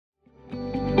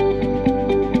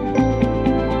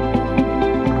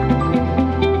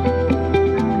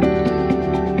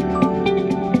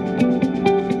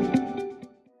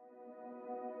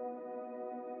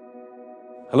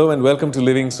Hello and welcome to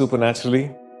Living Supernaturally.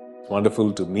 It's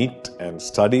wonderful to meet and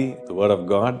study the Word of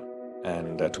God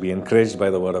and to be encouraged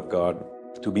by the Word of God,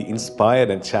 to be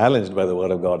inspired and challenged by the Word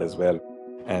of God as well.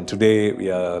 And today we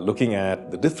are looking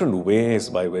at the different ways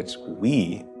by which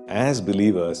we as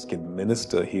believers can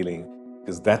minister healing,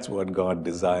 because that's what God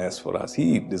desires for us.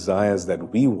 He desires that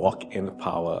we walk in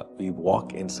power, we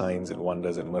walk in signs and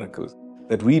wonders and miracles,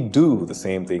 that we do the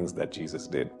same things that Jesus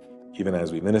did, even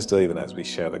as we minister, even as we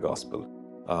share the gospel.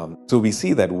 So we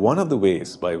see that one of the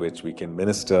ways by which we can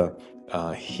minister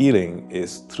healing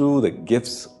is through the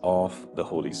gifts of the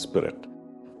Holy Spirit.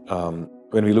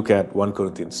 When we look at 1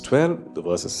 Corinthians 12, the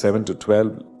verses 7 to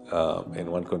 12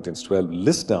 in 1 Corinthians 12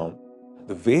 list down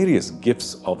the various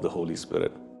gifts of the Holy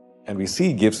Spirit. And we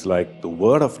see gifts like the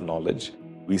word of knowledge,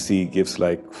 we see gifts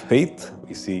like faith,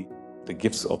 we see the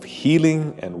gifts of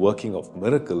healing and working of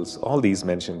miracles, all these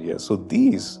mentioned here. So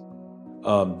these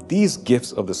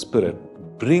gifts of the Spirit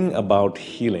bring about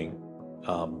healing,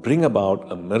 bring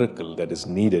about a miracle that is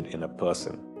needed in a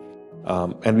person.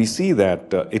 And we see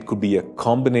that it could be a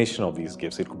combination of these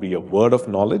gifts. It could be a word of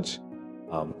knowledge,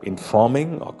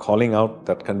 informing or calling out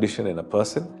that condition in a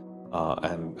person,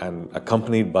 and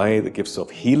accompanied by the gifts of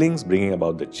healings, bringing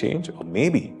about the change. Or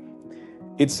maybe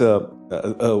it's a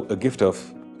gift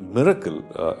of miracle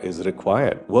is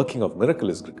required, working of miracle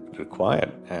is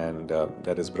required, and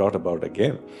that is brought about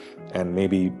again. And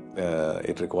maybe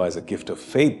it requires a gift of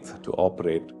faith to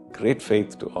operate, great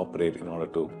faith to operate in order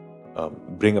to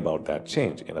bring about that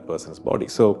change in a person's body.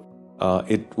 So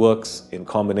it works in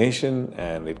combination,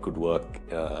 and it could work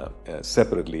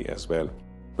separately as well.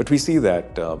 But we see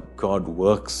that God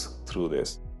works through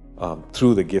this,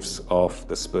 through the gifts of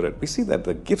the Spirit. We see that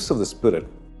the gifts of the Spirit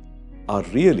are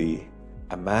really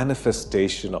a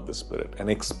manifestation of the Spirit, an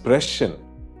expression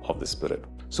of the Spirit.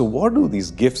 So what do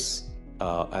these gifts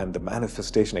and the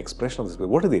manifestation, expression of the Spirit,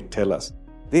 what do they tell us?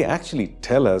 They actually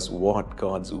tell us what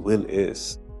God's will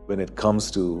is when it comes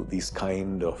to these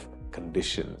kind of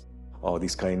conditions or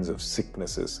these kinds of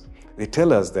sicknesses. They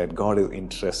tell us that God is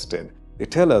interested. They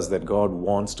tell us that God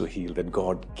wants to heal, that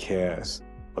God cares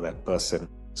for that person.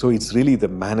 So it's really the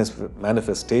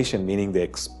manifestation, meaning the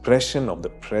expression of the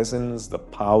presence, the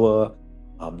power,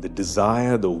 the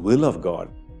desire, the will of God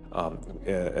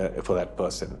for that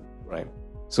person, right?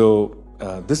 So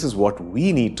this is what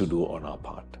we need to do on our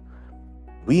part.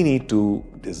 We need to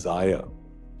desire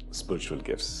spiritual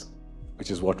gifts,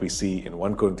 which is what we see in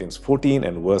 1 Corinthians 14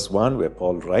 and verse 1, where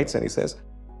Paul writes and he says,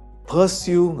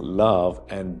 pursue, love,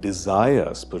 and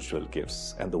desire spiritual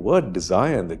gifts. And the word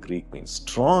desire in the Greek means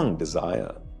strong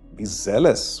desire. Be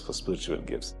zealous for spiritual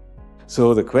gifts.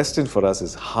 So the question for us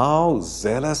is, how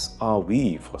zealous are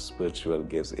we for spiritual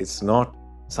gifts? It's not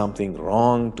something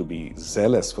wrong to be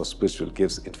zealous for spiritual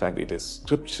gifts. In fact, it is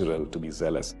scriptural to be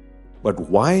zealous. But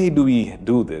why do we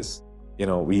do this? You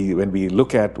know, when we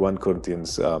look at 1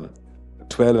 Corinthians 12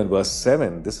 and verse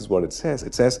 7, this is what it says.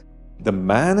 It says, the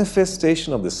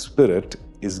manifestation of the Spirit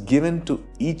is given to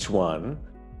each one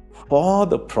for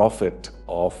the profit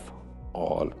of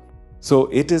all. So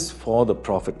it is for the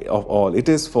profit of all. It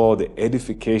is for the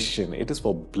edification. It is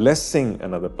for blessing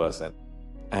another person.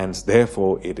 And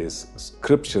therefore it is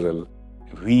scriptural.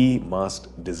 We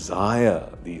must desire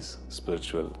these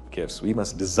spiritual gifts. We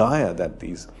must desire that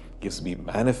these gifts be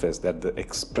manifest, that the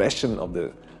expression of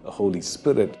the Holy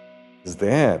Spirit is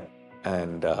there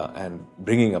and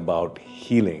bringing about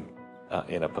healing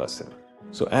in a person.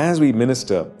 So as we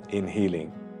minister in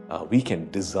healing, we can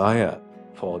desire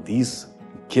for these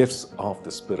gifts of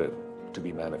the Spirit to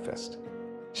be manifest.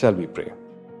 Shall we pray?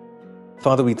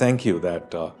 Father, we thank you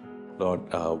that, Lord,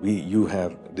 you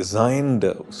have designed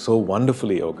so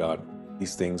wonderfully, O God,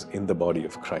 these things in the body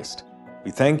of Christ.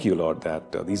 We thank you, Lord,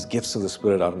 that these gifts of the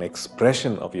Spirit are an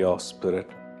expression of your Spirit,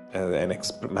 an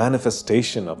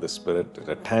manifestation of the Spirit,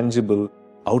 a tangible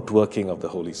outworking of the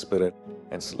Holy Spirit.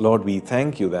 And Lord, we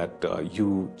thank you that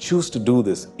you choose to do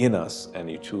this in us,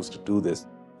 and you choose to do this,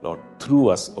 Lord, through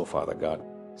us, O Father God,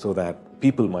 so that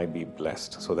people might be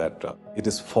blessed, so that it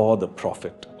is for the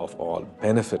profit of all,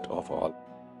 benefit of all.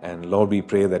 And Lord, we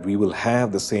pray that we will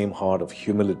have the same heart of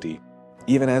humility,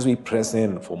 even as we press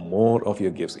in for more of your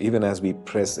gifts, even as we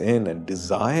press in and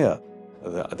desire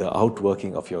the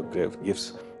outworking of your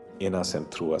gifts in us and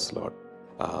through us, Lord.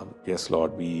 Yes,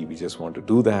 Lord, we just want to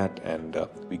do that, and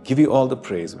we give you all the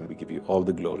praise and we give you all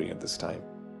the glory at this time.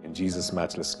 In Jesus'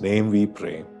 matchless name we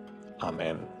pray.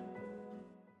 Amen.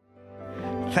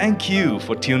 Thank you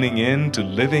for tuning in to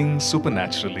Living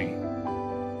Supernaturally.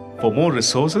 For more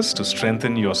resources to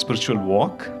strengthen your spiritual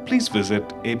walk, please visit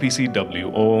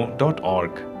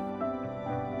apcwo.org.